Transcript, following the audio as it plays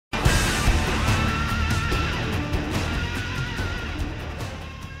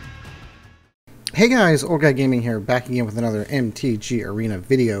Hey guys, Old Guy Gaming here, back again with another MTG Arena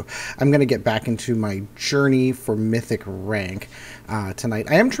video. I'm going to get back into my journey for Mythic Rank tonight.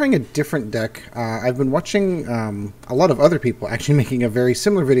 I am trying a different deck. I've been watching a lot of other people actually making a very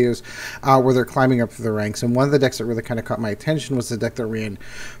similar videos where they're climbing up through the ranks, and one of the decks that really kind of caught my attention was the deck that ran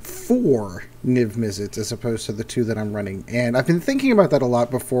 4 Niv-Mizzets as opposed to the 2 that I'm running. And I've been thinking about that a lot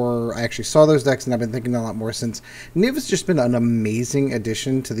before I actually saw those decks, and I've been thinking a lot more since Niv has just been an amazing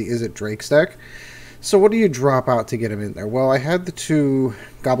addition to the Izzet Drake's deck. So what do you drop out to get him in there? Well, I had the 2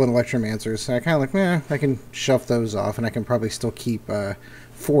 Goblin Electromancers, and I kind of like, I can shove those off, and I can probably still keep 4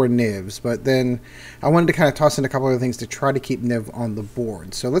 Nivs. But then I wanted to kind of toss in a couple other things to try to keep Niv on the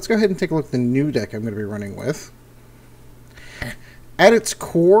board. So let's go ahead and take a look at the new deck I'm going to be running with. At its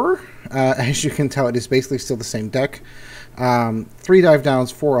core, as you can tell, it is basically still the same deck. 3 dive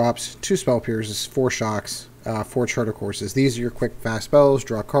downs, 4 ops, 2 spell pierces, 4 shocks, 4 charter courses. These are your quick fast spells,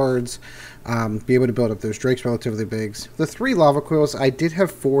 draw cards, be able to build up those drakes relatively bigs. The 3 lava coils, I did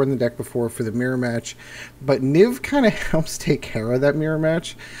have 4 in the deck before for the mirror match, but Niv kind of helps take care of that mirror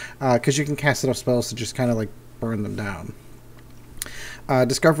match because you can cast enough spells to just kind of like burn them down.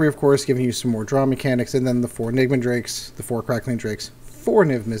 Discovery, of course, giving you some more draw mechanics, and then the 4 Enigma Drakes, the 4 Crackling Drakes, 4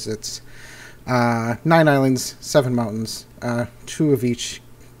 Niv-Mizzets, 9 islands, 7 mountains, 2 of each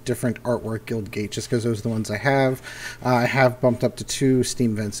different artwork guild gate, just because those are the ones I have. I have bumped up to 2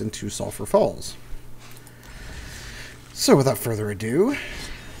 steam vents and 2 sulfur falls. So without further ado,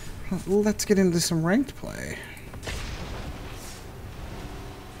 let's get into some ranked play.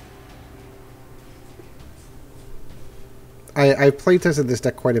 I playtested this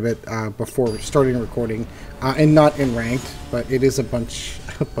deck quite a bit before starting recording, and not in ranked, but it is a bunch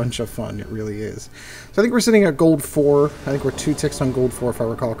of fun. It really is. So I think we're sitting at gold 4. I think we're 2 ticks on gold 4 if I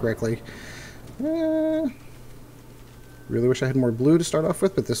recall correctly. Really wish I had more blue to start off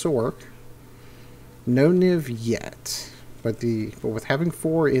with, but this will work. No Niv yet, but with having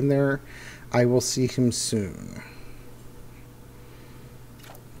 4 in there, I will see him soon.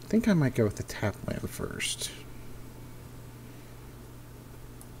 I think I might go with the tap land first.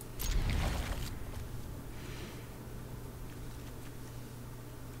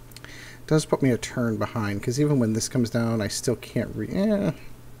 Does put me a turn behind, because even when this comes down, I still can't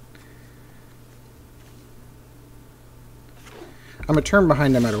I'm a turn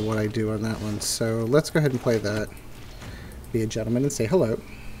behind no matter what I do on that one, so let's go ahead and play that. Be a gentleman and say hello.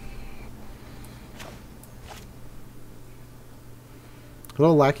 A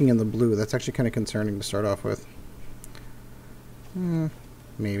little lacking in the blue. That's actually kind of concerning to start off with.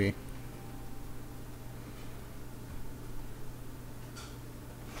 Maybe.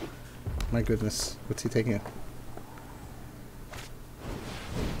 My goodness, what's he taking?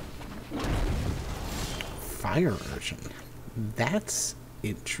 Fire Urchin. That's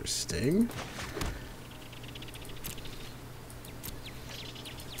interesting.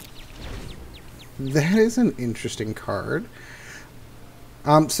 That is an interesting card.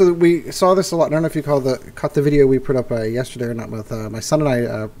 So we saw this a lot. I don't know if you caught the video we put up yesterday or not, with my son and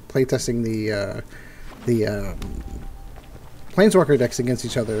I playtesting the Planeswalker decks against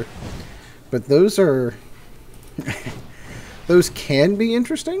each other. But those are... those can be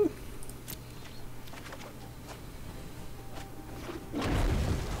interesting.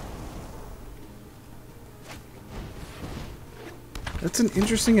 That's an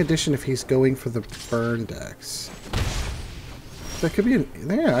interesting addition if he's going for the burn decks. That could be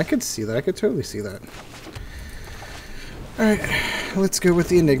yeah, I could see that. I could totally see that. Alright, let's go with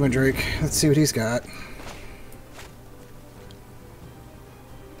the Enigma Drake. Let's see what he's got.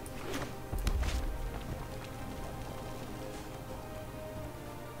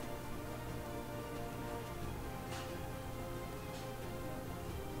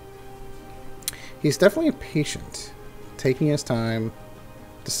 He's definitely patient, taking his time,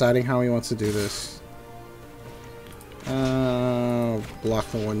 deciding how he wants to do this. Block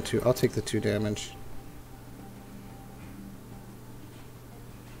the 1/2. I'll take the 2 damage.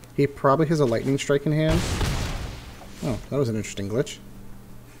 He probably has a lightning strike in hand. Oh, that was an interesting glitch.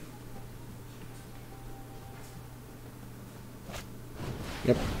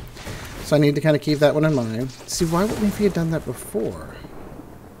 Yep. So I need to kind of keep that one in mind. See, why wouldn't he have done that before?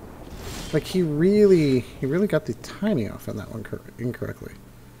 Like, he really got the timing off on that one incorrectly.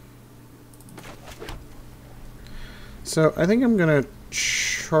 So I think I'm gonna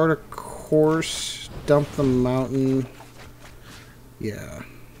chart a course, dump the mountain. Yeah.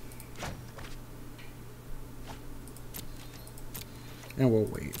 And we'll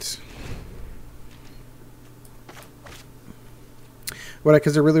wait.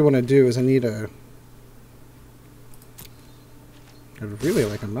 Because I really want to do is I need a... I'd really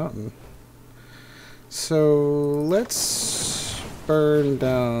like a mountain. So let's burn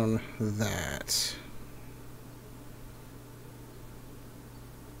down that.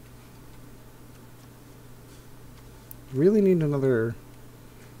 Really need another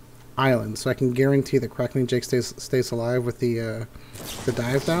island so I can guarantee that Crackling Jake stays alive with the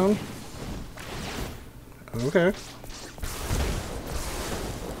dive down. Okay.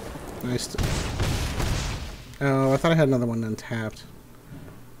 Nice. Oh, I thought I had another one untapped.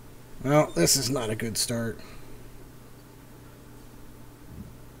 Well, this is not a good start.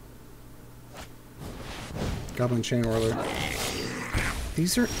 Goblin Chain Whirler.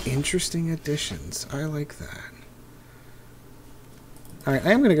 These are interesting additions. I like that. Alright,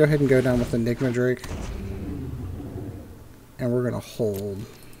 I am going to go ahead and go down with Enigma Drake. And we're going to hold.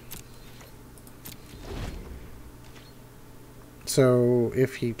 So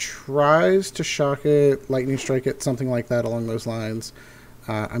if he tries to shock it, lightning strike it, something like that along those lines,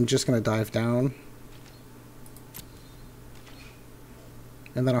 I'm just going to dive down.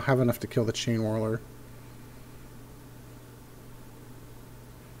 And then I'll have enough to kill the Chain Whirler.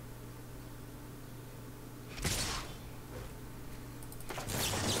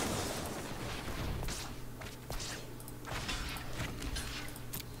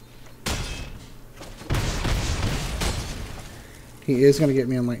 He is going to get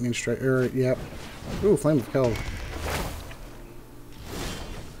me on lightning strike. Yep. Ooh, Flame of Hell.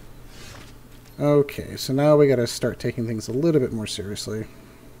 Okay, so now we got to start taking things a little bit more seriously.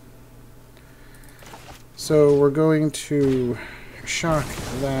 So we're going to shock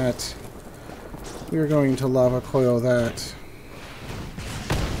that. We're going to lava coil that.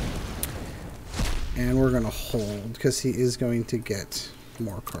 And we're going to hold, because he is going to get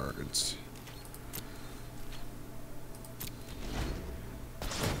more cards.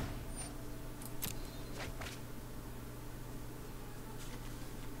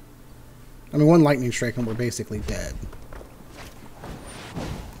 I mean, one lightning strike and we're basically dead.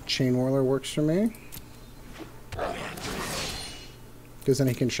 Chain Whirler works for me. Because then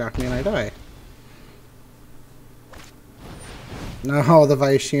he can shock me and I die. No, the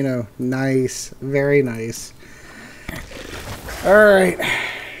Viashino. Nice. Very nice. Alright.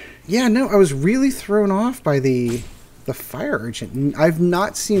 Yeah, no, I was really thrown off by the Fire Urchin. I've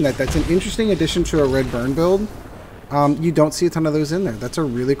not seen that. That's an interesting addition to a red burn build. You don't see a ton of those in there. That's a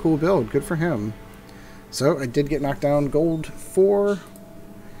really cool build. Good for him. So, I did get knocked down gold 4.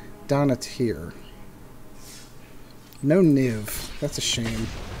 Down a tier. No Niv. That's a shame.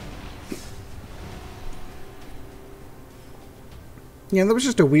 Yeah, that was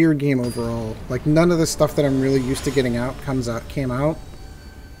just a weird game overall. Like, none of the stuff that I'm really used to getting out came out.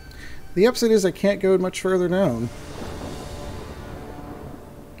 The upside is I can't go much further down.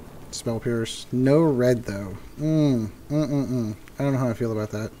 Spell Pierce. No red, though. I don't know how I feel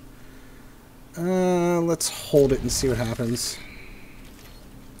about that. Let's hold it and see what happens.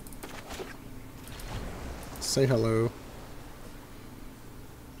 Say hello.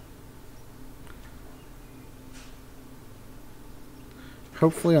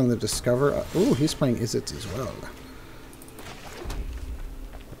 Hopefully on the Discover... Ooh, he's playing Izzet as well.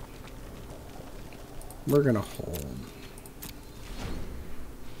 We're gonna hold.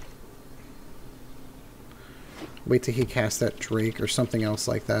 Wait till he casts that Drake or something else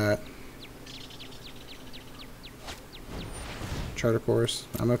like that. Charter Course.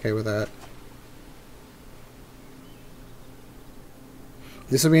 I'm okay with that.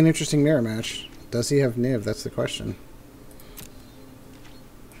 This will be an interesting mirror match. Does he have Niv? That's the question.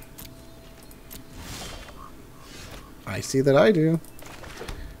 I see that I do.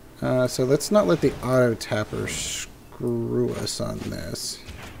 So let's not let the auto tapper screw us on this.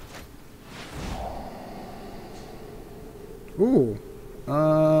 Ooh.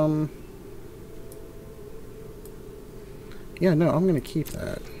 Yeah, no, I'm going to keep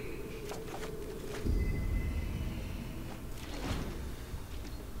that.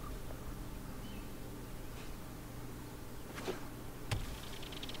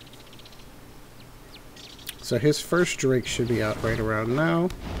 So his first Drake should be out right around now.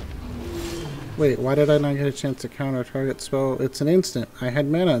 Wait, why did I not get a chance to counter target spell? It's an instant. I had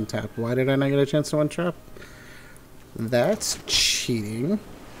mana untapped. Why did I not get a chance to untrap? That's cheating.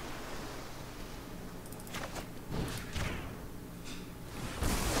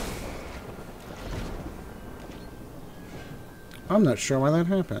 I'm not sure why that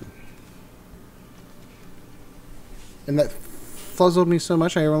happened. And that fuzzled me so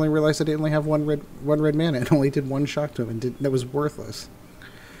much I only realized I didn't only have one red mana and only did one shock to him, and that was worthless.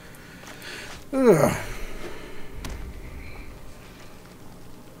 Ugh.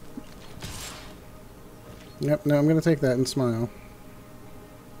 Yep, no, I'm going to take that and smile.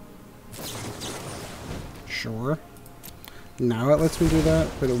 Sure. Now it lets me do that,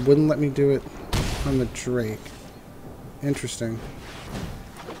 but it wouldn't let me do it on the Drake. Interesting.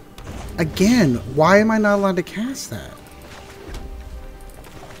 Again, why am I not allowed to cast that?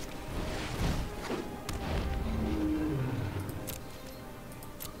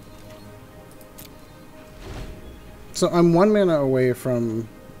 So I'm 1 mana away from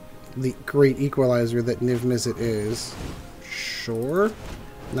the great equalizer that Niv-Mizzet is. Sure.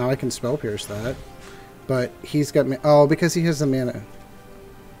 Now I can Spell Pierce that. But he's got... Oh, because he has the mana.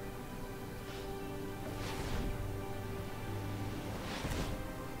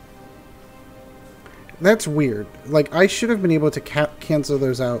 That's weird. Like, I should have been able to cancel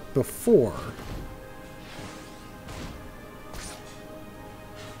those out before.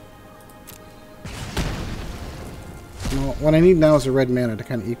 Well, what I need now is a red mana to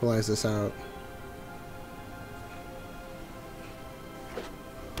kind of equalize this out.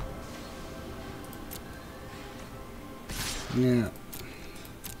 Yeah.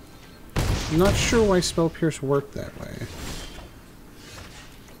 I'm not sure why Spell Pierce worked that way.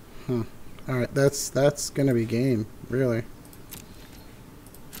 Huh. Alright, that's gonna be game, really.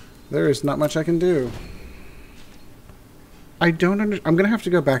 There is not much I can do. I don't I'm gonna have to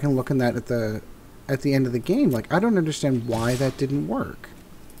go back and look in that at the end of the game. Like, I don't understand why that didn't work.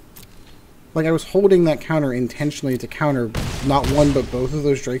 Like, I was holding that counter intentionally to counter not one but both of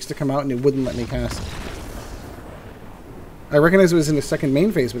those Drakes to come out, and it wouldn't let me cast it. I recognize it was in the second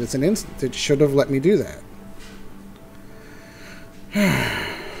main phase, but it's an instant. It should have let me do that.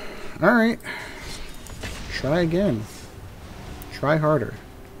 Alright. Try again. Try harder.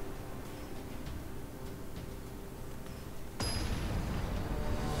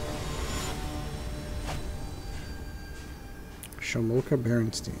 Shomolka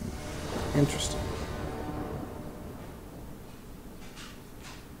Berenstein. Interesting.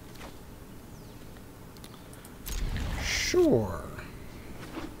 Sure.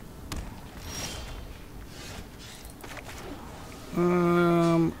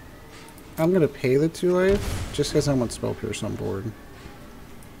 I'm going to pay the 2 life just because I want Spell Pierce on board.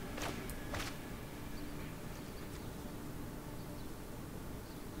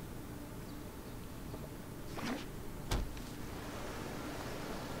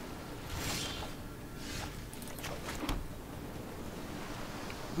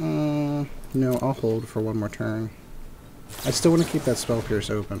 No, I'll hold for 1 more turn. I still want to keep that Spell Pierce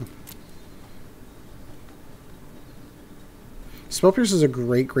open. Spell Pierce is a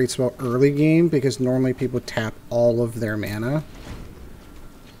great spell early game because normally people tap all of their mana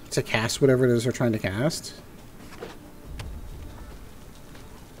to cast whatever it is they're trying to cast.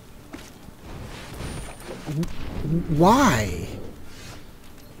 Why?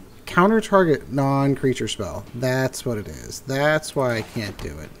 Counter target non-creature spell. That's what it is. That's why I can't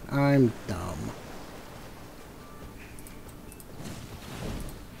do it. I'm dumb.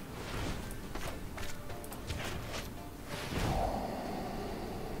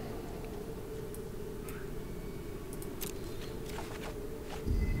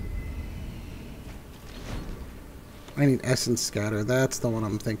 I need Essence Scatter. That's the one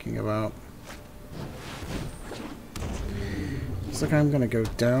I'm thinking about. Looks like I'm going to go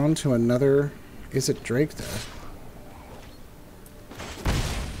down to another... Is it Drake there?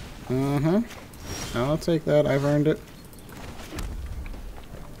 Uh-huh. I'll take that. I've earned it.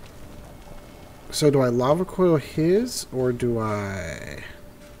 So do I Lava Coil his, or do I...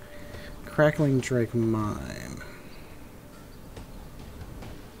 Crackling Drake mine?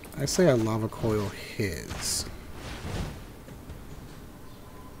 I say I Lava Coil his.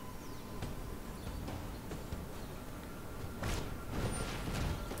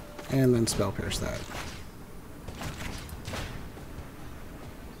 And then Spell Pierce that.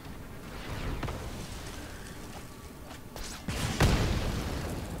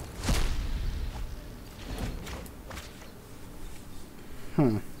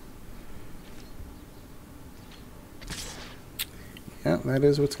 Yeah, that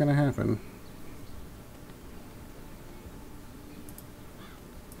is what's going to happen.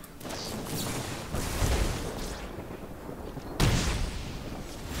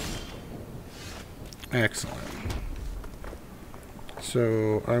 Excellent.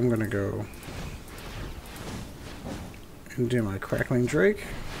 So I'm going to go and do my Crackling Drake.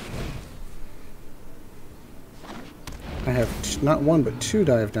 I have not 1 but 2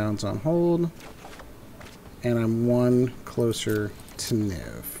 dive downs on hold, and I'm 1 closer to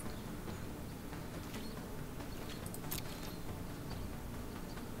Niv.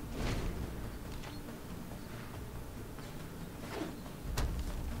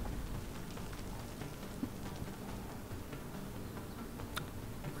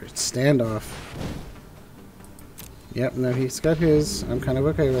 Standoff. Yep, no, he's got his. I'm kind of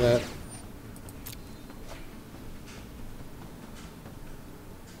okay with that.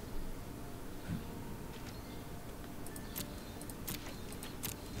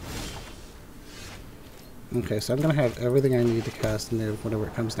 Okay, so I'm going to have everything I need to cast Niv whenever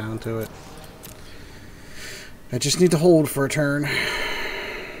it comes down to it. I just need to hold for a turn.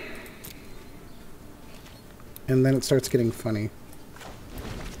 And then it starts getting funny.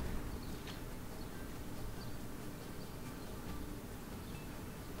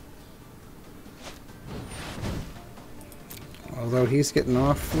 Although he's getting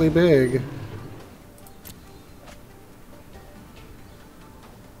awfully big.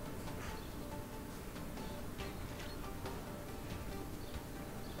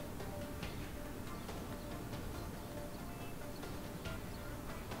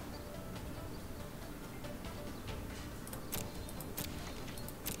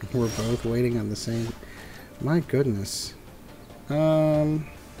 We're both waiting on the same... My goodness. So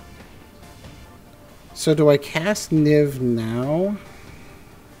do I cast Niv now?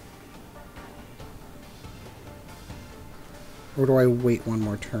 Or do I wait one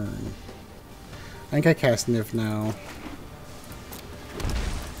more turn? I think I cast Niv now.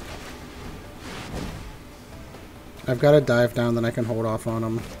 I've got a dive down, then I can hold off on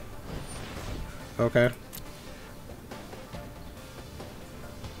him. Okay.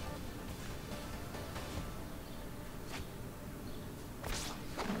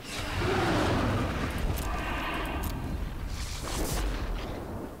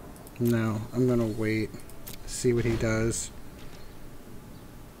 No, I'm gonna wait. See what he does.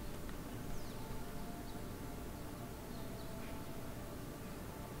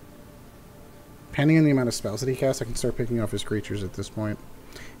 Depending on the amount of spells that he casts, I can start picking off his creatures at this point.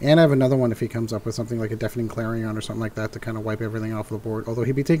 And I have another one if he comes up with something like a Deafening Clarion or something like that to kind of wipe everything off the board. Although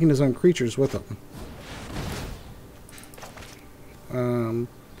he'd be taking his own creatures with him.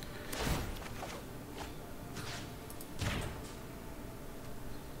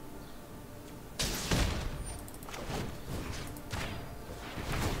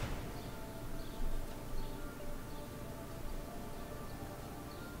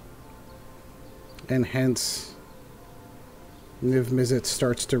 And hence, Niv-Mizzet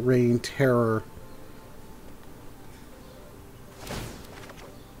starts to rain terror.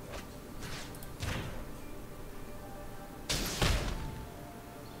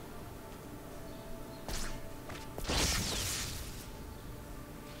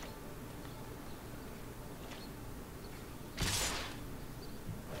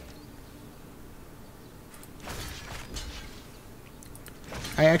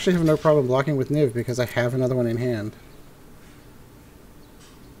 I actually have no problem blocking with Niv because I have another one in hand.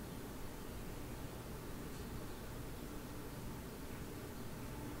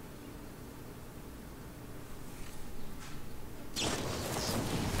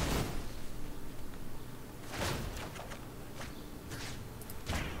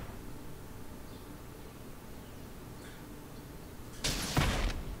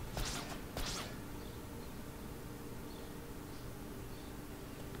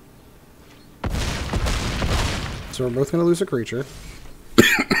 So we're both going to lose a creature.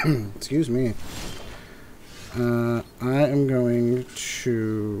 Excuse me. I am going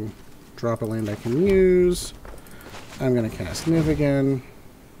to drop a land I can use. I'm going to cast Niv again.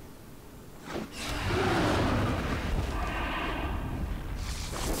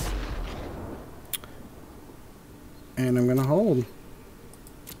 And I'm going to hold.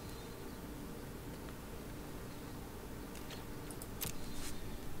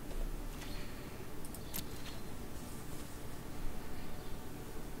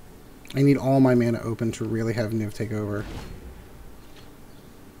 I need all my mana open to really have Niv take over.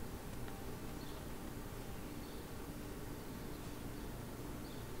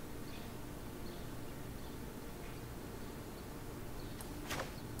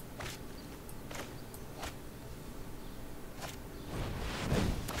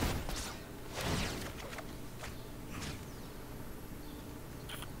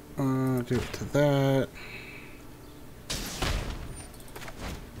 Do it to that.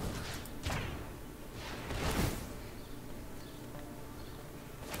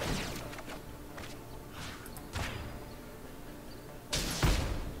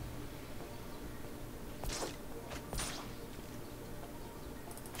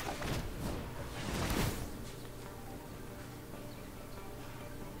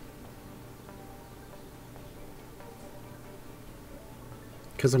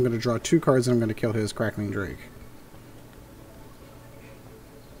 Because I'm going to draw 2 cards and I'm going to kill his Crackling Drake.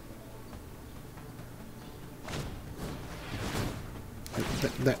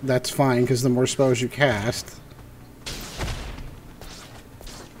 That's fine, because the more spells you cast,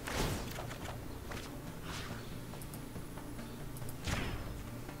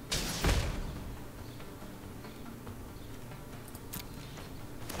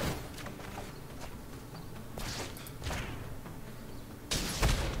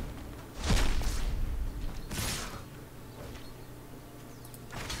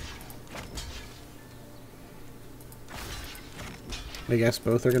 I guess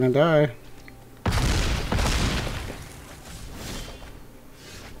both are gonna die.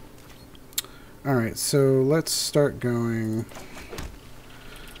 Alright, so let's start going.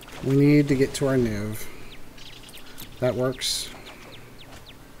 We need to get to our Niv. That works.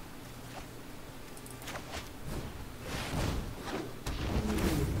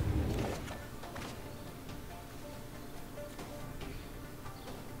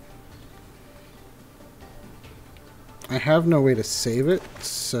 I have no way to save it,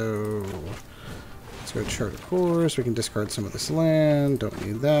 so let's go chart a course. We can discard some of this land. Don't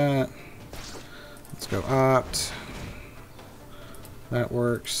need that. Let's go opt. That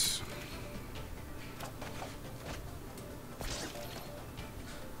works.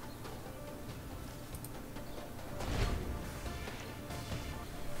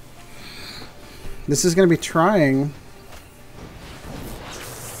 This is going to be trying.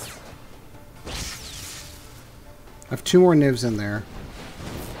 I have 2 more Nivs in there.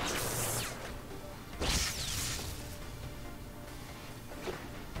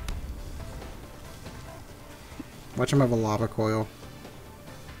 Watch him have a lava coil.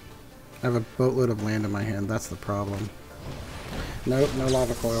 I have a boatload of land in my hand. That's the problem. Nope, no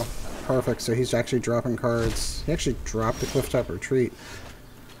lava coil. Perfect. So he's actually dropping cards. He actually dropped the Clifftop Retreat.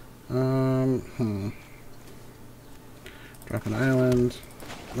 Drop an island.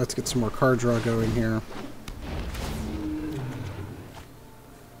 Let's get some more card draw going here.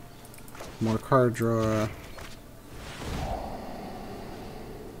 More card draw.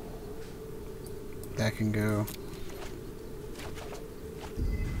 That can go.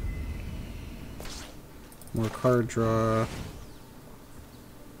 More card draw.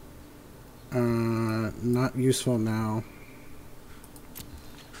 Not useful now.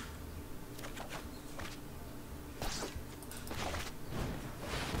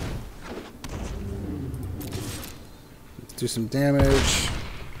 Let's do some damage.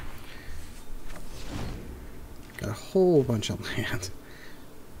 Got a whole bunch of land.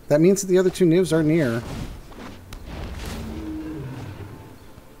 That means that the other 2 Nivs are near.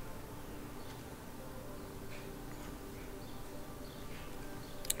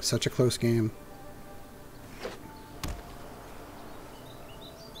 Such a close game.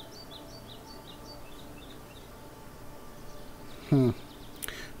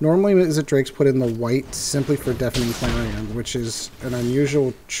 Normally Mizzet Drakes put in the white simply for Deafening Clarion, which is an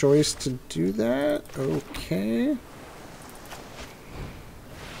unusual choice to do that. Okay.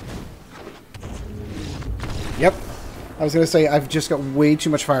 Yep. I was going to say, I've just got way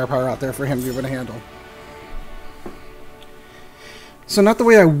too much firepower out there for him to be able to handle. So not the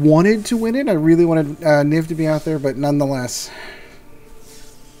way I wanted to win it. I really wanted Niv to be out there, but nonetheless.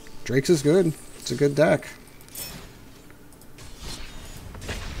 Drake's is good. It's a good deck.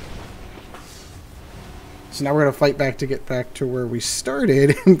 So now we're going to fight back to get back to where we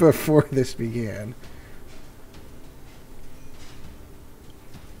started before this began.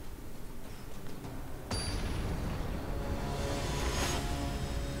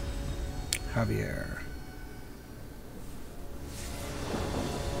 Javier.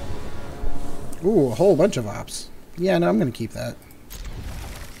 Ooh, a whole bunch of ops. Yeah, no, I'm going to keep that.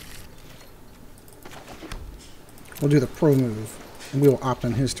 We'll do the pro move, and we will opt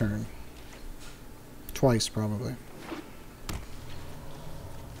on his turn. Twice, probably.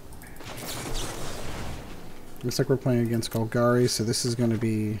 Looks like we're playing against Golgari, so this is going to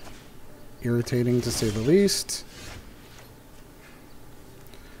be irritating to say the least.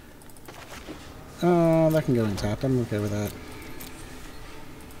 That can go untapped. I'm okay with that.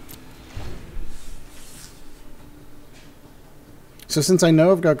 So since I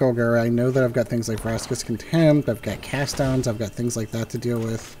know I've got Golgari, I know that I've got things like Vraska's Contempt, I've got cast downs, I've got things like that to deal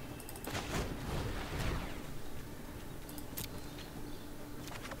with.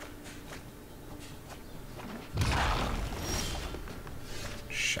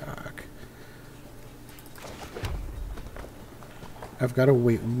 Shock. I've got to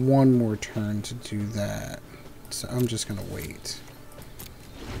wait one more turn to do that. So I'm just going to wait.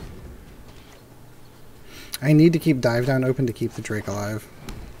 I need to keep Dive Down open to keep the Drake alive.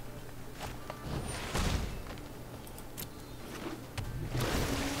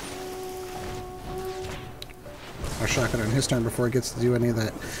 I'll shock it on his turn before it gets to do any of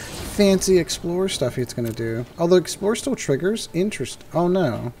that fancy Explore stuff it's going to do. Although Explore still triggers. Oh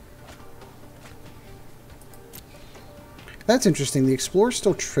no. That's interesting. The Explore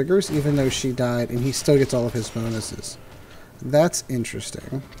still triggers even though she died and he still gets all of his bonuses. That's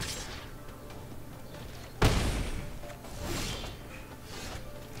interesting.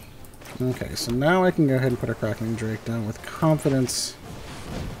 Okay, so now I can go ahead and put a Crackling Drake down with confidence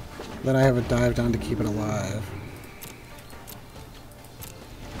that I have a Dive Down to keep it alive.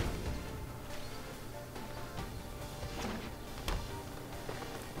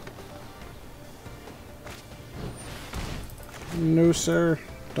 No, sir.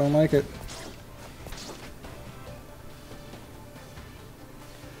 Don't like it.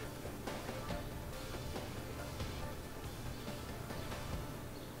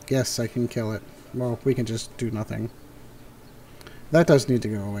 Yes, I can kill it. Well, we can just do nothing. That does need to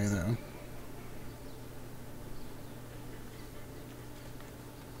go away, though.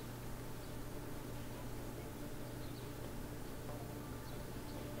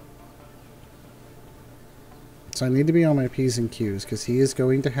 So I need to be on my P's and Q's, because he is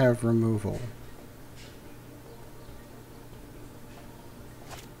going to have removal.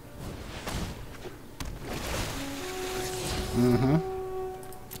 Mm-hmm.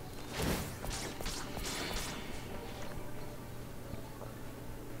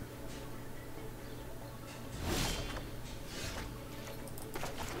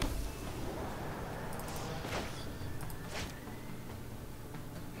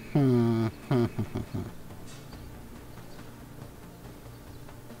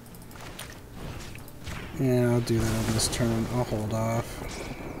 Yeah, I'll do that on this turn. I'll hold off.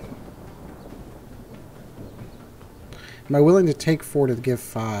 Am I willing to take 4 to give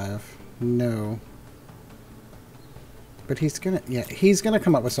 5? No. But he's gonna... Yeah, he's gonna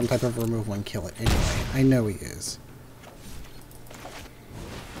come up with some type of removal and kill it anyway. I know he is.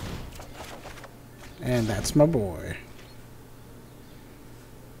 And that's my boy.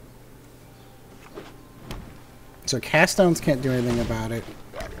 So cast stones can't do anything about it.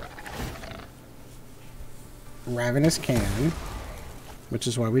 Ravenous can, which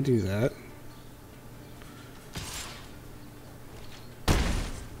is why we do that.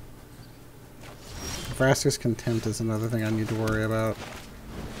 Vraska's Contempt is another thing I need to worry about.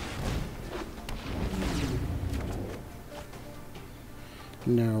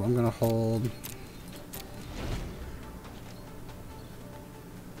 No, I'm gonna hold.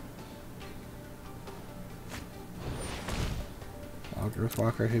 Growth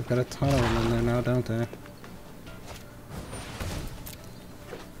Walker, you've got a ton of them in there now, don't they?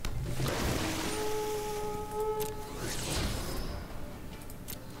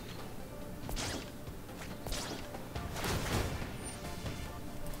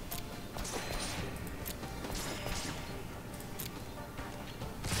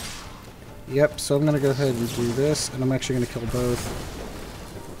 Yep, so I'm going to go ahead and do this, and I'm actually going to kill both.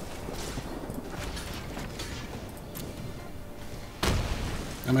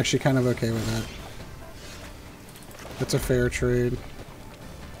 I'm actually kind of okay with that. That's a fair trade.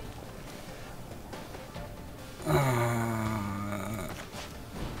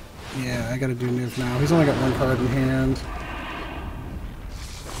 Yeah, I gotta do Niv now. He's only got 1 card in hand.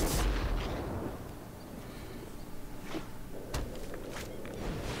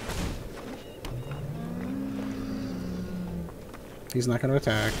 He's not gonna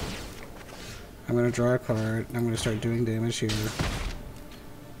attack. I'm gonna draw a card, and I'm gonna start doing damage here.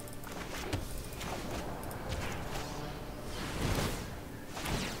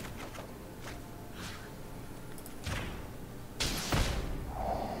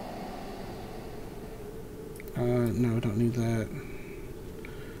 No, don't need that.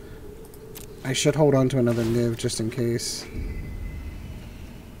 I should hold on to another Niv just in case.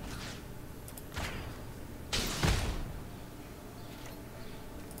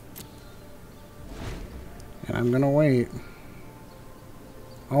 And I'm gonna wait.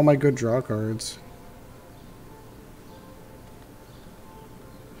 All my good draw cards.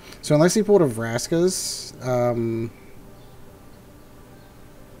 So unless he pulled a Vraska's,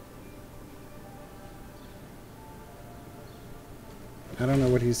 I don't know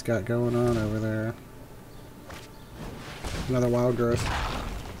what he's got going on over there. Another Wild Growth.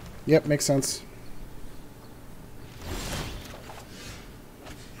 Yep, makes sense.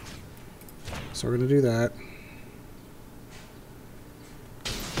 So we're going to do that.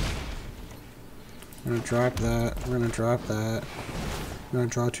 We're going to drop that. We're going to drop that. We're going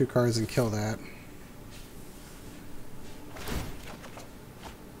to draw 2 cards and kill that.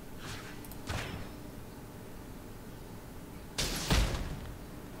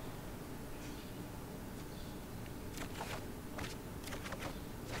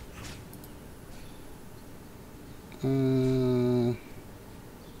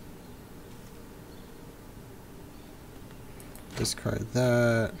 Discard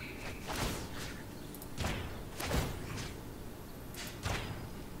that.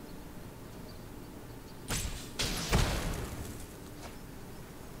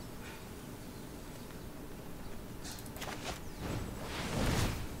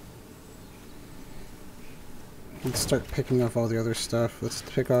 Let's start picking off all the other stuff. Let's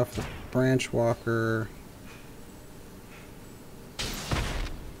pick off the Branch Walker.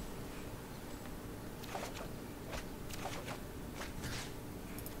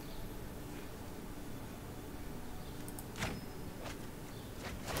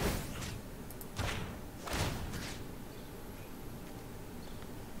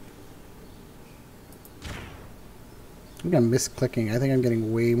 I think I'm misclicking. I think I'm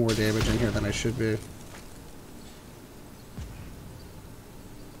getting way more damage in here than I should be.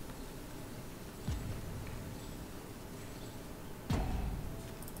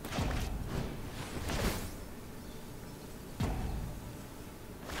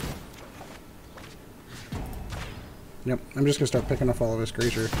 Yep, I'm just gonna start picking off all of his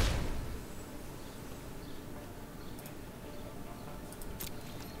creature.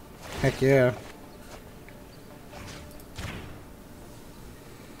 Heck yeah.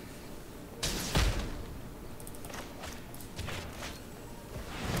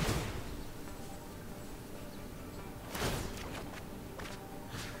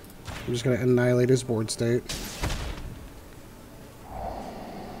 I'm just going to annihilate his board state.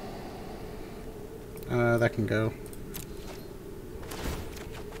 That can go.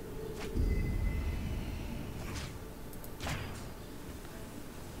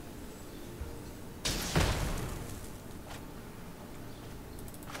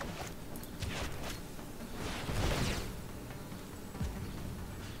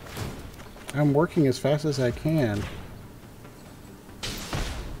 I'm working as fast as I can.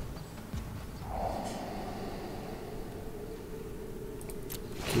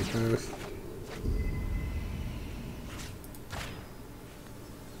 Keep both.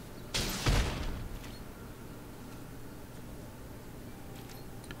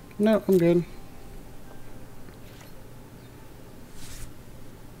 No, I'm good.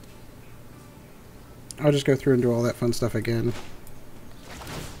 I'll just go through and do all that fun stuff again.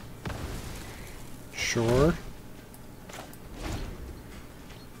 Sure.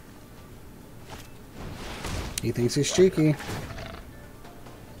 He thinks he's cheeky.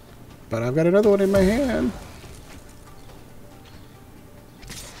 But I've got another one in my hand.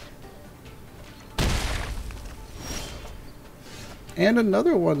 And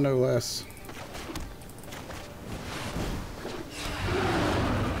another one, no less.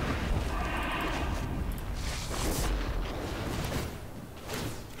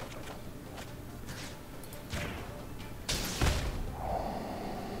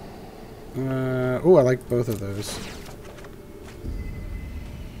 Oh, I like both of those.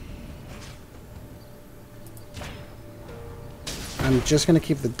 I'm just going to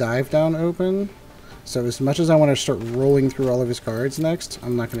keep the dive down open. So as much as I want to start rolling through all of his cards next,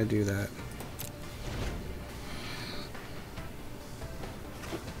 I'm not going to do that.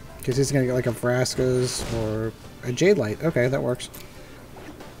 Because he's going to get like a Vraska's or a Jade Light. Okay, that works.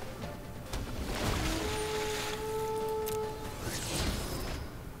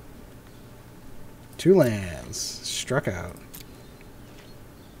 Two lands. Struck out.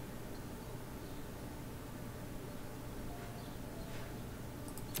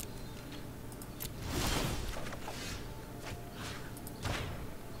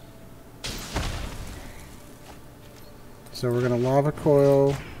 So we're going to Lava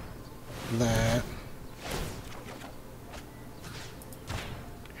Coil that.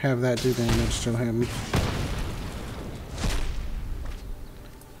 Have that do damage to him.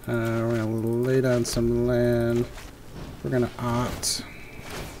 We're going to lay down some land. We're going to opt.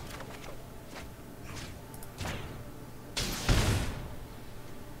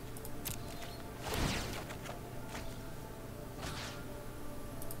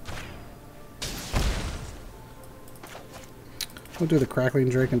 We'll do the Crackling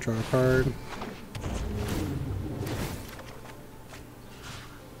Drake and draw a card.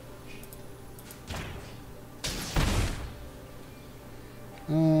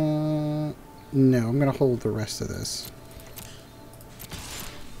 No, I'm going to hold the rest of this.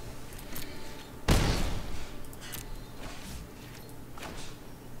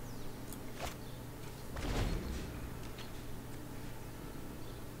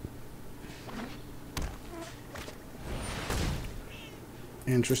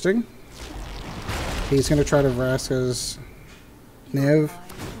 Interesting. He's going to try to Vraska's Niv.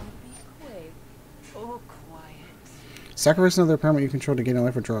 Sacrifice another permanent you control to gain a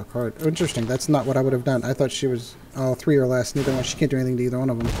life or draw a card. Oh, interesting. That's not what I would have done. I thought she was all 3 or less. Neither one. She can't do anything to either one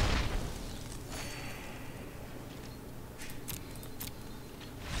of them.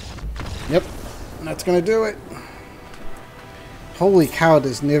 Yep. That's going to do it. Holy cow,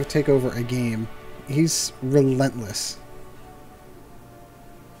 does Niv take over a game. He's relentless.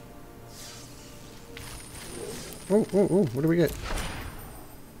 Oh, oh, oh. What do we get?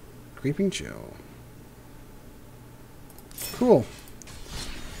 Creeping Chill. Cool.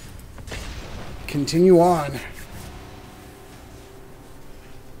 Continue on.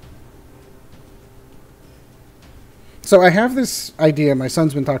 So I have this idea. My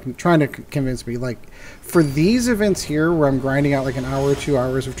son's been trying to convince me, like, for these events here, where I'm grinding out like an hour or 2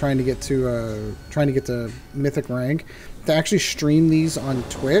 hours of trying to get to Mythic Rank, to actually stream these on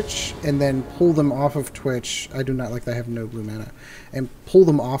Twitch and then pull them off of Twitch. I do not like that I have no blue mana, and pull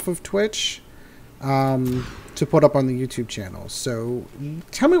them off of Twitch to put up on the YouTube channel. So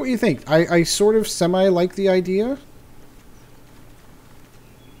tell me what you think. I sort of semi like the idea.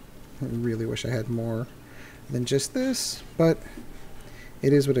 I really wish I had more than just this, but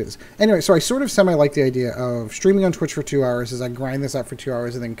it is what it is. Anyway, so I sort of semi-like the idea of streaming on Twitch for 2 hours as I grind this out for 2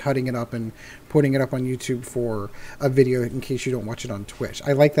 hours and then cutting it up and putting it up on YouTube for a video in case you don't watch it on Twitch.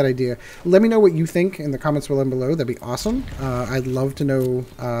 I like that idea. Let me know what you think in the comments below. That'd be awesome. I'd love to know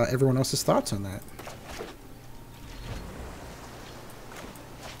everyone else's thoughts on that.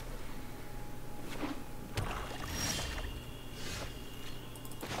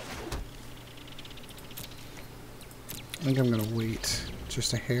 I think I'm going to wait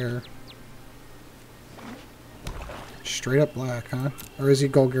just a hair. Straight up black, huh? Or is he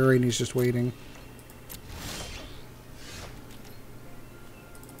Golgari and he's just waiting?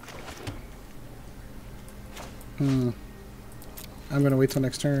 I'm going to wait till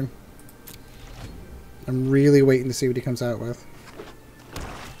next turn. I'm really waiting to see what he comes out with.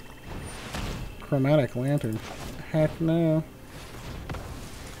 Chromatic Lantern. Heck no.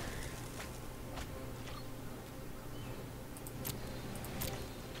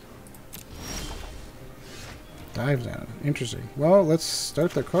 Dive down. Interesting. Well, let's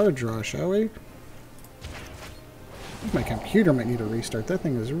start the card draw, shall we? My computer might need a restart. That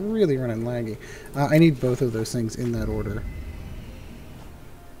thing is really running laggy. I need both of those things in that order.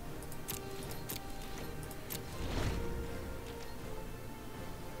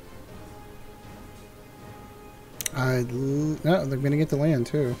 No, they're going to get the land,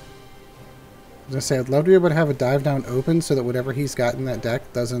 too. I was going to say, I'd love to be able to have a dive down open so that whatever he's got in that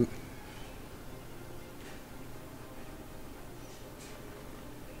deck doesn't...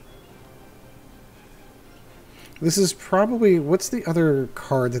 This is probably... What's the other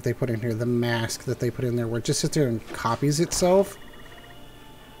card that they put in here? The mask that they put in there where it just sits there and copies itself?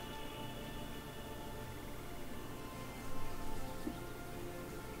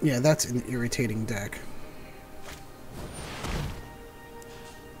 Yeah, that's an irritating deck.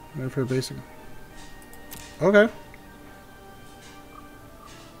 For basic. Okay.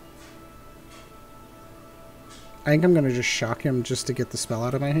 I think I'm going to just shock him just to get the spell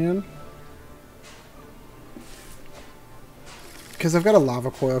out of my hand. Because I've got a lava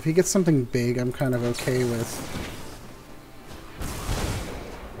coil. If he gets something big, I'm kind of okay with.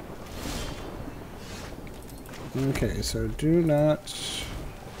 Okay, so do not...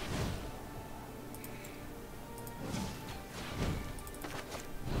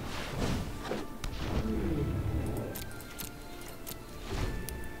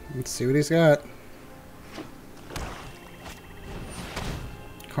 Let's see what he's got.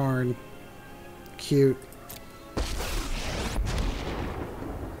 Karn. Cute.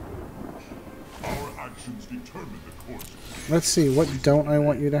 Our actions determine the course. Let's see, what don't I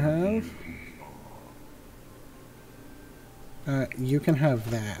want you to have? You can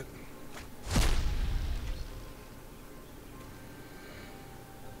have that.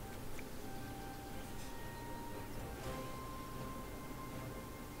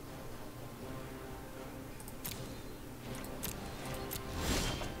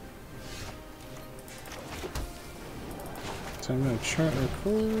 So I'm going to chart our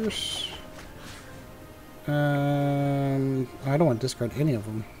course. I don't want to discard any of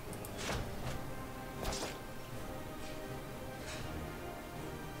them.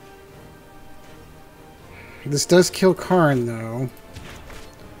 This does kill Karn, though.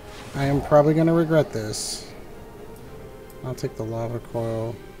 I am probably going to regret this. I'll take the lava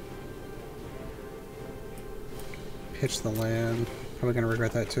coil. Pitch the land. Probably going to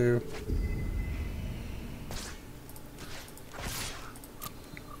regret that, too.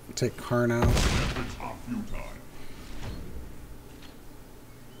 Take Karn out.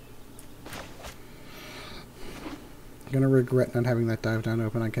 I'm gonna regret not having that dive down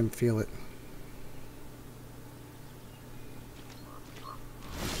open. I can feel it.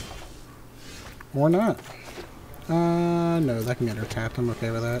 Or not. No, that can get her tapped. I'm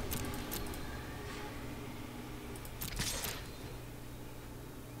okay with that.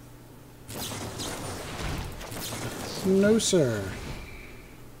 No, sir.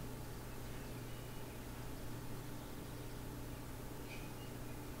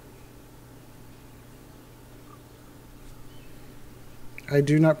 I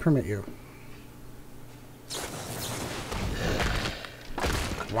do not permit you.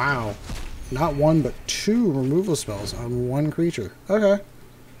 Wow. Not one, but 2 removal spells on 1 creature. Okay.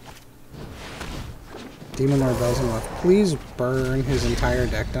 Demon Lord Bells him left. Please burn his entire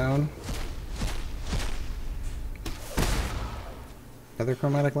deck down. Another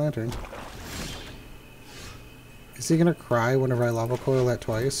Chromatic Lantern. Is he gonna cry whenever I Lava Coil that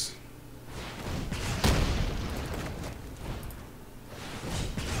twice?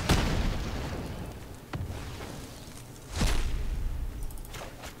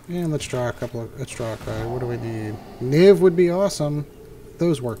 And let's draw a couple of... Let's draw a card. What do we need? Niv would be awesome.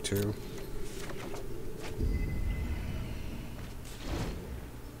 Those work too.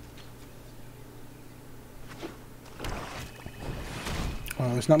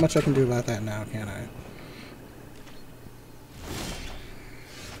 Well, there's not much I can do about that now, can I?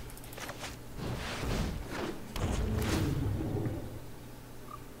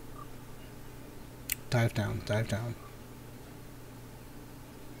 Dive down, dive down.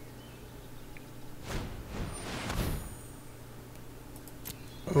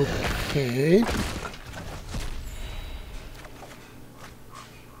 Okay.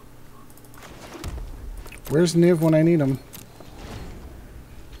 Where's Niv when I need him?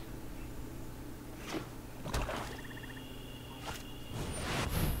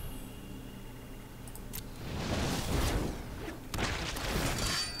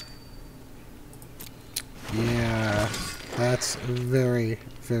 Yeah, that's very,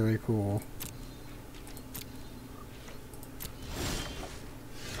 very cool.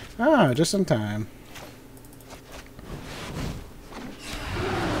 Ah, just in time.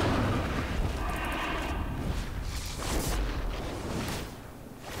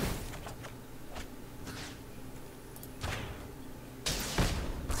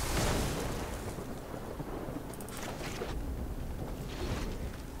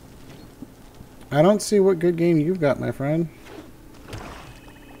 I don't see what good game you've got, my friend.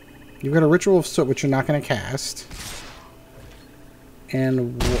 You've got a Ritual of Soot, which you're not going to cast.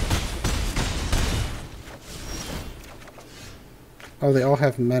 And... oh, they all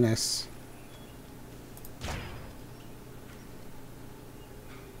have Menace.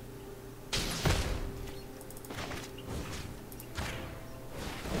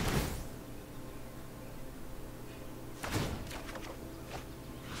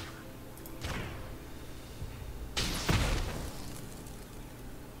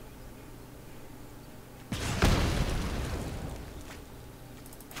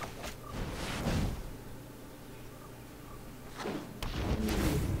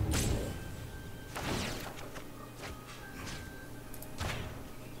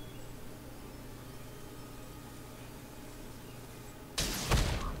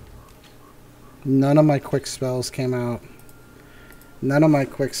 None of my quick spells came out. None of my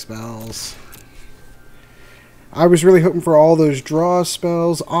quick spells. I was really hoping for all those draw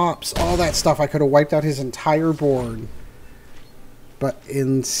spells, ops, all that stuff. I could have wiped out his entire board. But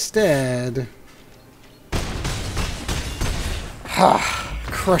instead...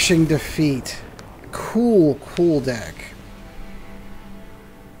 crushing defeat. Cool, cool deck.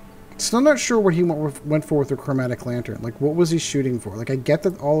 Still not sure what he went for with the Chromatic Lantern. Like, what was he shooting for? Like, I get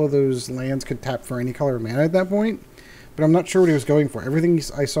that all of those lands could tap for any color of mana at that point, but I'm not sure what he was going for. Everything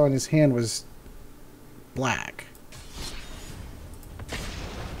I saw in his hand was black.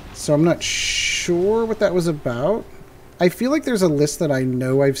 So I'm not sure what that was about. I feel like there's a list that I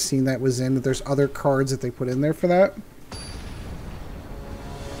know I've seen that was in, that there's other cards that they put in there for that.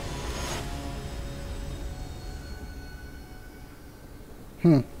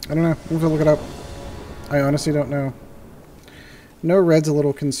 I don't know. We'll have to look it up. I honestly don't know. No red's a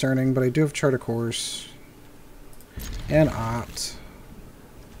little concerning, but I do have Chart of Course. And Opt.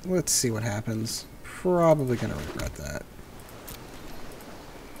 Let's see what happens. Probably going to regret that.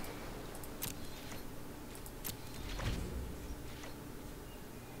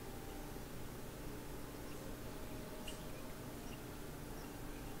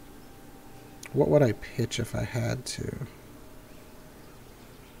 What would I pitch if I had to?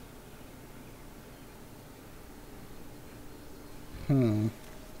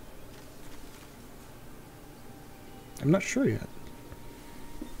 I'm not sure yet.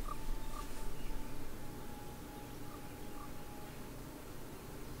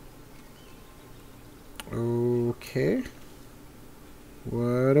 Okay.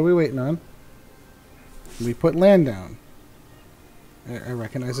 What are we waiting on? We put land down. I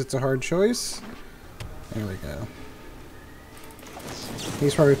recognize it's a hard choice. There we go.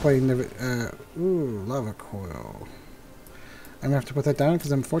 He's probably playing ooh, Lava Coil. I'm going to have to put that down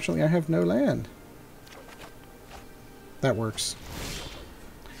because unfortunately I have no land. That works.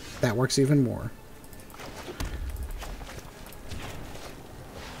 That works even more.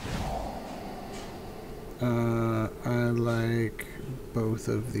 I like both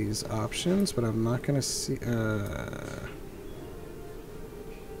of these options, but I'm not going to see...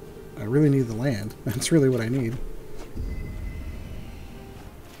 I really need the land. That's really what I need.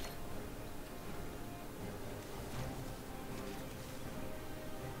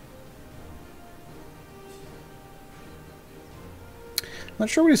 I'm not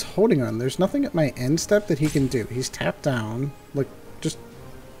sure what he's holding on. There's nothing at my end step that he can do. He's tapped down. Like, just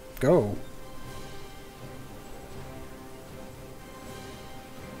go.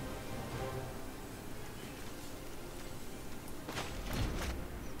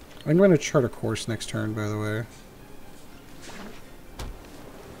 I'm going to chart a course next turn, by the way.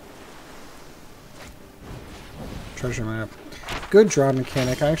 Treasure map. Good draw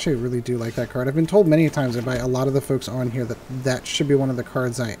mechanic. I actually really do like that card. I've been told many times by a lot of the folks on here that that should be one of the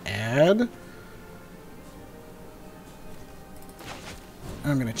cards I add.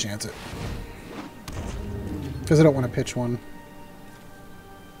 I'm going to chance it. Because I don't want to pitch one.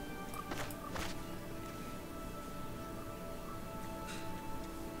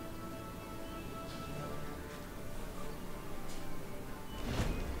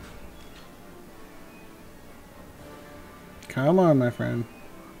 Come on, my friend.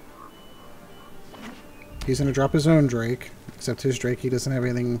 He's going to drop his own Drake. Except his Drake, he doesn't have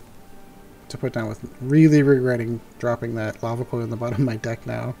anything to put down with. Really regretting dropping that lava coil in the bottom of my deck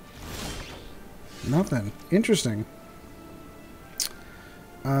now. Nothing. Interesting.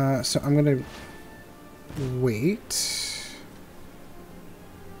 So I'm going to wait.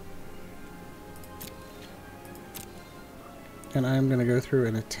 And I'm going to go through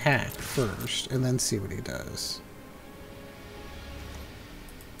and attack first, and then see what he does.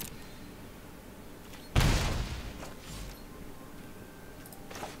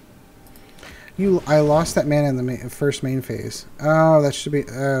 I lost that mana in the first main phase. Oh, that should be...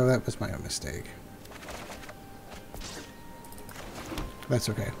 Oh, that was my own mistake. That's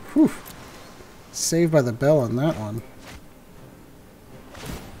okay. Whew. Saved by the bell on that one.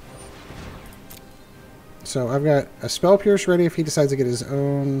 So I've got a Spell Pierce ready if he decides to get his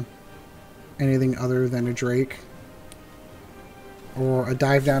own anything other than a Drake. Or a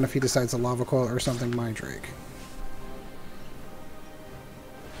Dive Down if he decides a Lava Coil or something my Drake.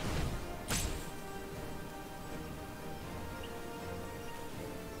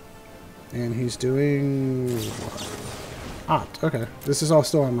 And he's doing... Opt. Okay. This is all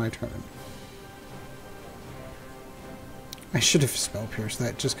still on my turn. I should have Spell Pierced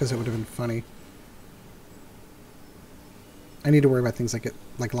that just because it would have been funny. I need to worry about things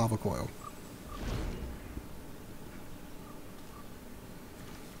like Lava Coil.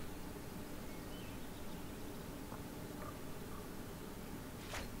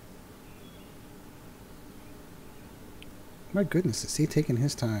 My goodness, is he taking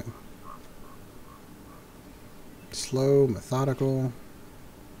his time? Slow, methodical.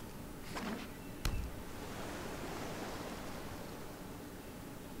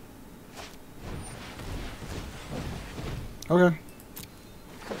 Okay.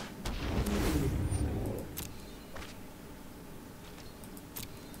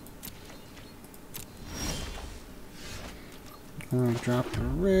 Drop the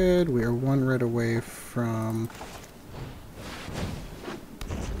red. We are one red away from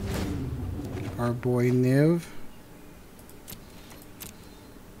our boy Niv.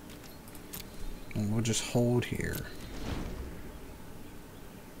 And we'll just hold here.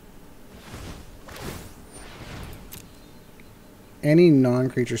 Any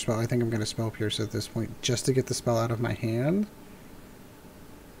non-creature spell, I think I'm going to Spell Pierce at this point, just to get the spell out of my hand.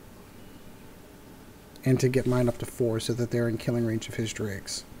 And to get mine up to 4 so that they're in killing range of his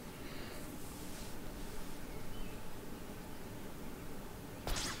Drakes.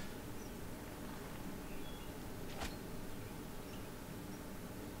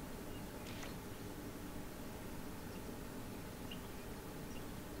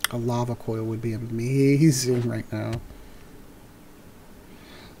 A Lava Coil would be amazing right now.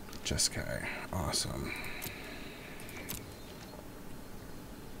 Jeskai. Awesome.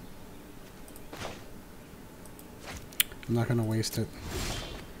 I'm not going to waste it.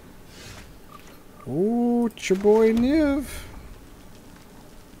 Oh, it's your boy Niv.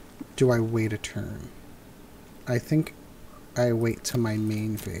 Do I wait a turn? I think I wait till my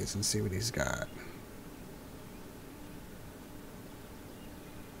main phase and see what he's got.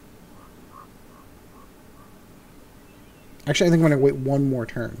 Actually, I think I'm going to wait one more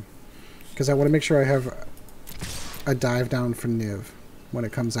turn. Because I want to make sure I have a Dive Down for Niv when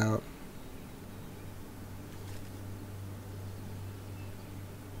it comes out.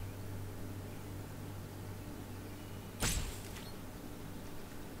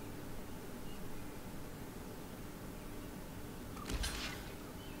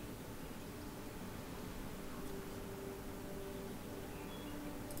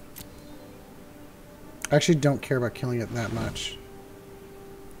 I actually don't care about killing it that much.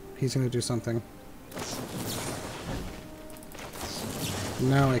 He's going to do something.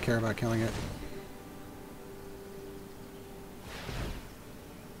 Now I care about killing it.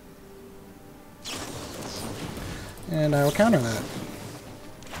 And I will counter that.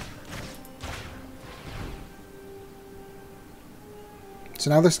 So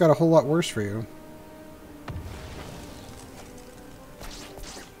now this got a whole lot worse for you.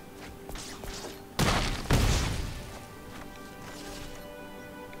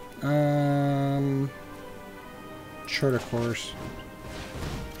 Shorter course.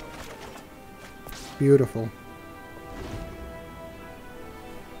 Beautiful.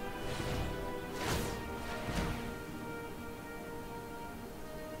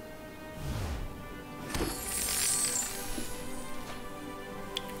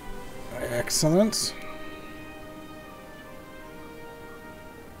 Excellent.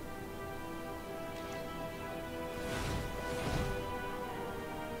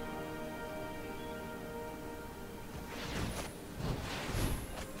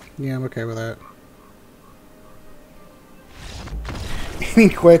 Yeah, I'm okay with that. He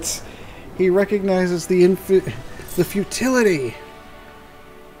quits. He recognizes the futility.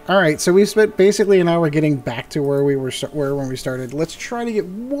 All right, so we spent basically an hour getting back to where we were when we started. Let's try to get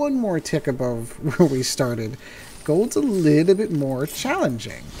one more tick above where we started. Gold's a little bit more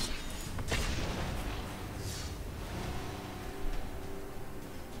challenging.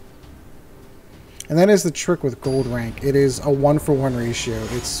 And that is the trick with gold rank. It is a 1-for-1 ratio.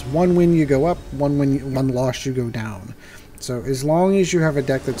 It's one win you go up, one loss you go down. So as long as you have a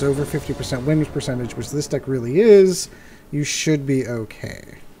deck that's over 50% win percentage, which this deck really is, you should be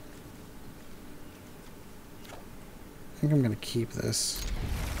okay. I think I'm going to keep this.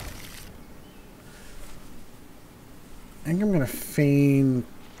 I think I'm going to feign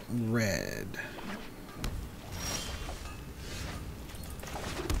red.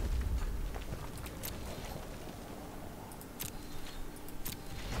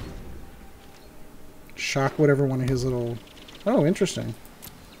 Shock whatever one of his little... Oh, interesting.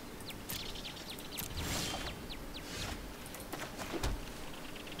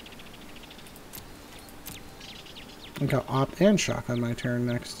 I think I'll opt and shock on my turn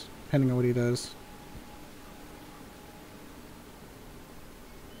next, depending on what he does.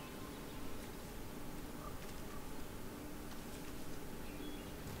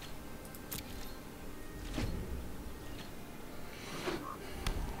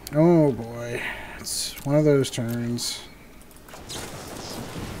 Oh boy. It's one of those turns.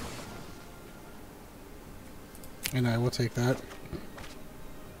 And I will take that.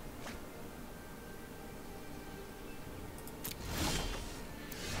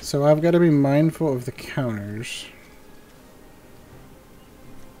 So I've got to be mindful of the counters.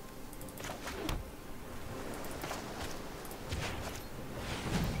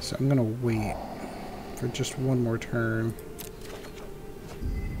 So I'm going to wait for just one more turn.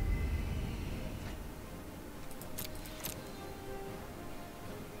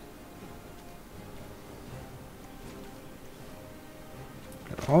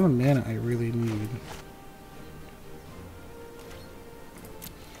 All the mana I really need.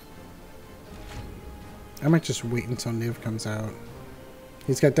 I might just wait until Niv comes out.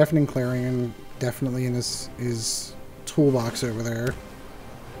 He's got Deafening Clarion definitely in his toolbox over there.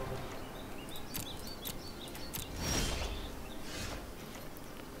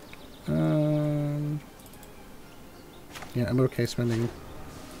 Yeah, I'm okay spending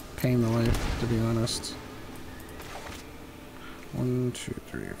paying the life, to be honest. 1, 2,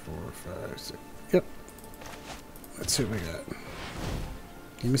 3, 4, 5, 6. Yep. Let's see what we got.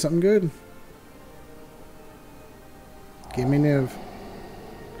 Give me something good. Give me Niv.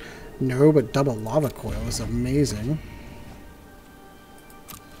 No, but double lava coil is amazing.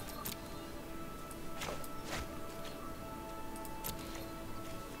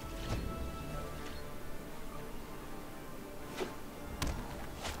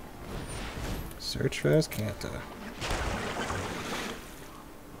 Search for Ascanta.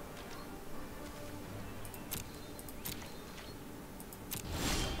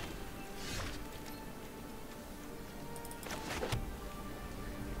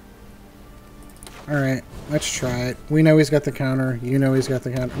 Alright, let's try it. We know he's got the counter. You know he's got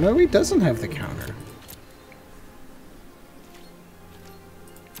the counter. No, he doesn't have the counter.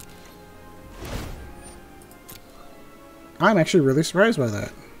 I'm actually really surprised by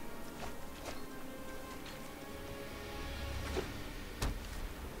that.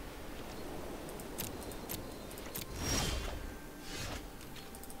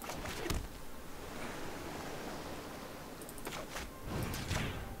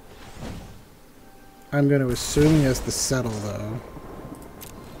 I'm going to assume he has to settle, though.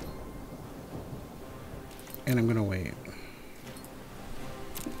 And I'm going to wait.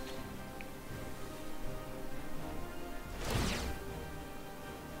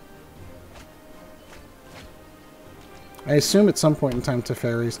 I assume at some point in time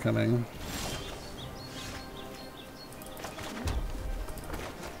Teferi's coming.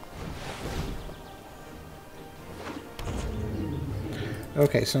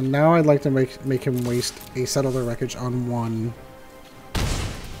 Okay, so now I'd like to make him waste a Settle the Wreckage on one.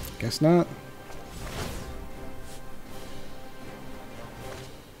 Guess not.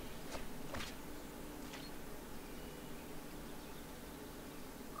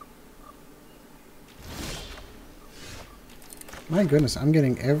 My goodness, I'm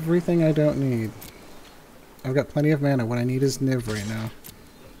getting everything I don't need. I've got plenty of mana. What I need is Niv right now.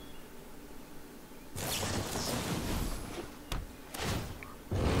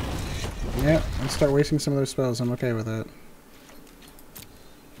 Yeah, let's start wasting some of those spells. I'm okay with it.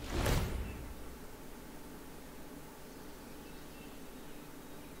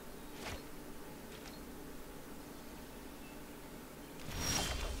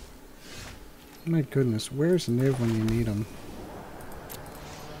 My goodness, where's Niv when you need him?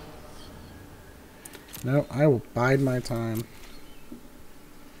 No, I will bide my time.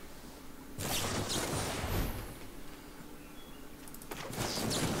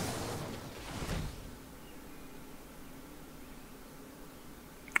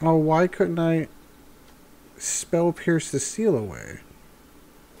 Oh, why couldn't I spell pierce the seal away?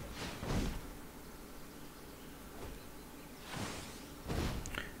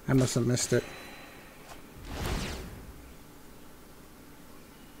 I must have missed it.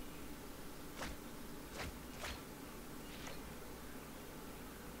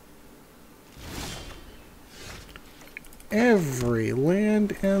 Every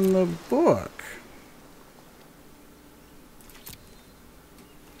land in the book.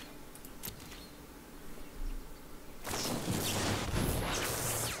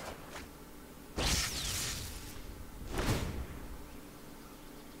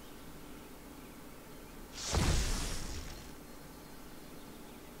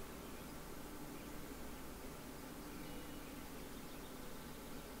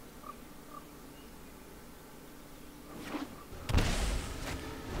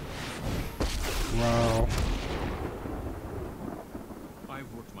 Wow.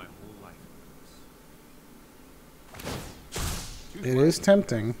 I've worked my whole life for this. It is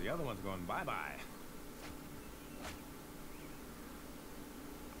tempting. The other one's going bye-bye.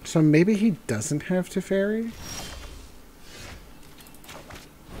 So maybe he doesn't have Teferi?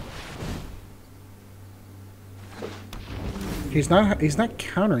 He's not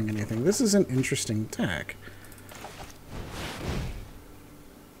countering anything. This is an interesting deck.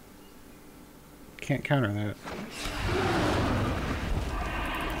 Can't counter that.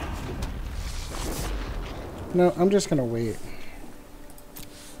 No, I'm just gonna wait.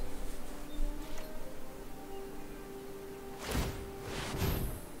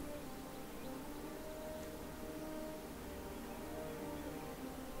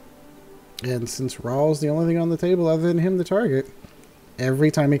 And since Raw's the only thing on the table other than him to target,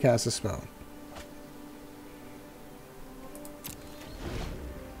 every time he casts a spell.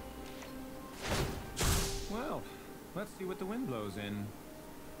 Well, let's see what the wind blows in.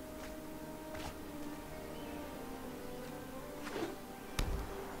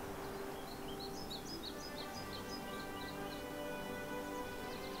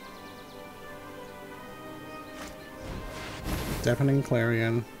 Deafening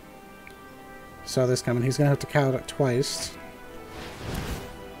Clarion. Saw this coming. He's going to have to count it twice.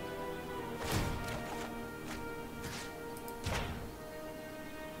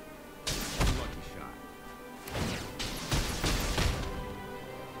 Lucky shot.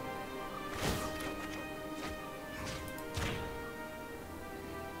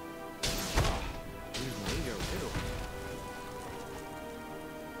 Here's Mago too.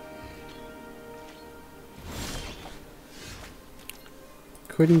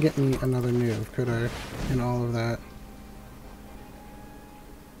 Couldn't get me another move, could I? In all of that.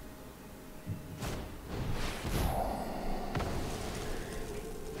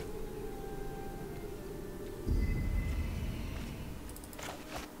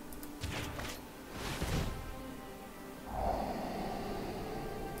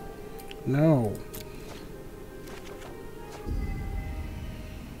 No.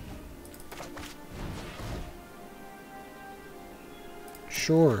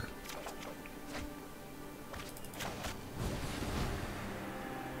 Sure.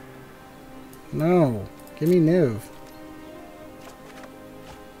 No. Give me Niv.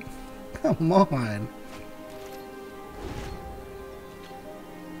 Come on.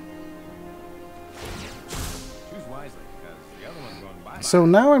 bye-bye. So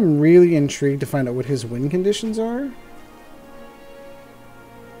now I'm really intrigued to find out what his win conditions are.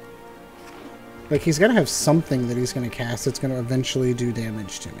 Like, he's got to have something that he's going to cast that's going to eventually do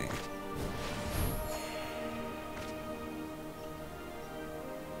damage to me.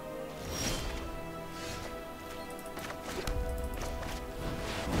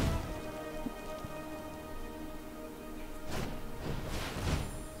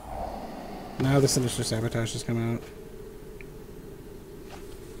 Now the Sinister Sabotage has come out.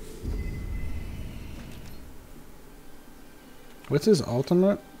 What's his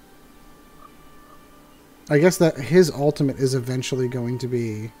ultimate? I guess that his ultimate is eventually going to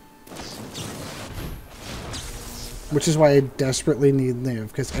be... Which is why I desperately need Niv,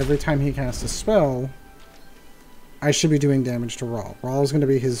 because every time he casts a spell, I should be doing damage to Raw. Raw is going to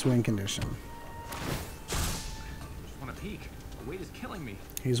be his win condition. Just want to peek. The weight is killing me.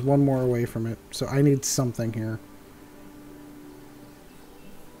 He's one more away from it, so I need something here.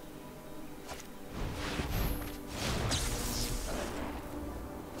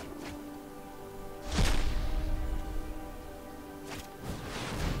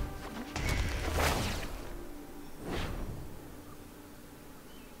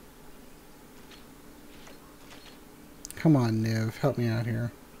 Come on, Niv, help me out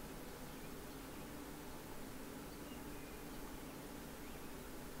here.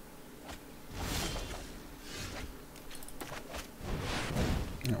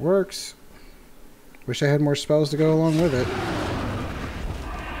 It works. Wish I had more spells to go along with it.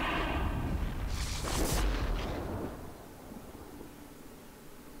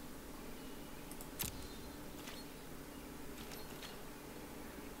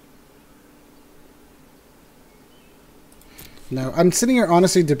 No, I'm sitting here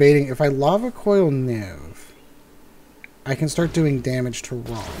honestly debating if I Lava Coil Niv, I can start doing damage to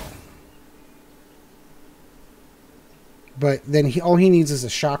Raw. But then all he needs is a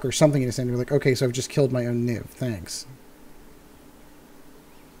shock or something in his hand to be like, okay, so I've just killed my own Niv. Thanks.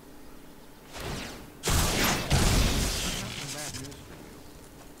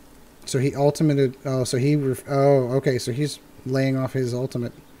 So he ultimated... Oh, so he... Oh, okay, so he's laying off his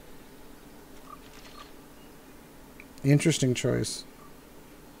ultimate. Interesting choice.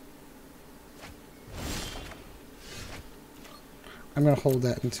 I'm going to hold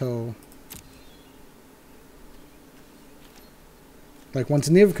that until... Like, once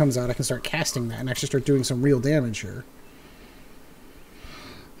Niv comes out, I can start casting that and actually start doing some real damage here.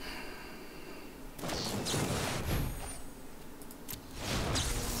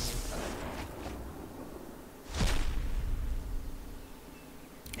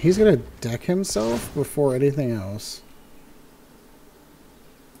 He's going to deck himself before anything else.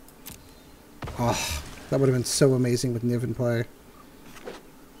 Oh, that would have been so amazing with Niv in play.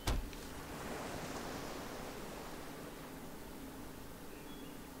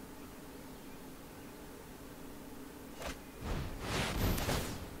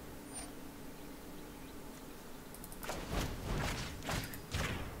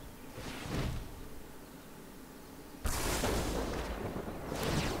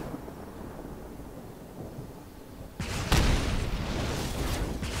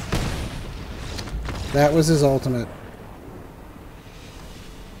 That was his ultimate.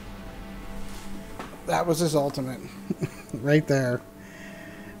 That was his ultimate. Right there.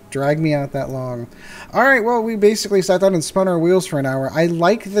 Drag me out that long. Alright, well, we basically sat down and spun our wheels for an hour. I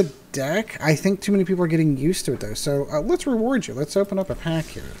like the deck. I think too many people are getting used to it, though. So, let's reward you. Let's open up a pack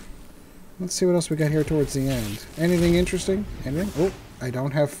here. Let's see what else we got here towards the end. Anything interesting? Anything? Oh, I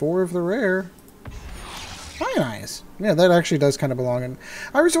don't have 4 of the rare. Very nice. Yeah, that actually does kind of belong in.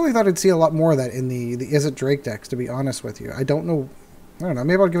 I really thought I'd see a lot more of that in the Is It Drake decks, to be honest with you. I don't know.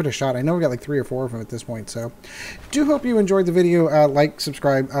 Maybe I'll give it a shot. I know we got like 3 or 4 of them at this point, so do hope you enjoyed the video. Like,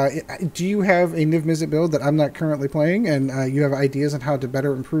 subscribe. Do you have a Niv-Mizzet build that I'm not currently playing, and you have ideas on how to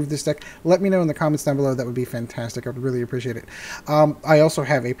better improve this deck? Let me know in the comments down below. That would be fantastic. I would really appreciate it. I also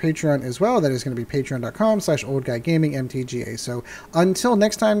have a Patreon as well. That is going to be patreon.com/oldguygamingmtga. So until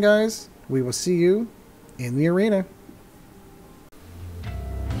next time, guys, we will see you in the arena.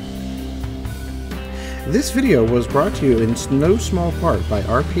 This video was brought to you in no small part by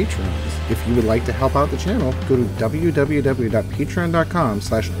our patrons. If you would like to help out the channel, go to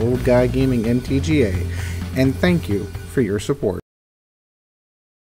www.patreon.com/oldguygamingmtga, and thank you for your support.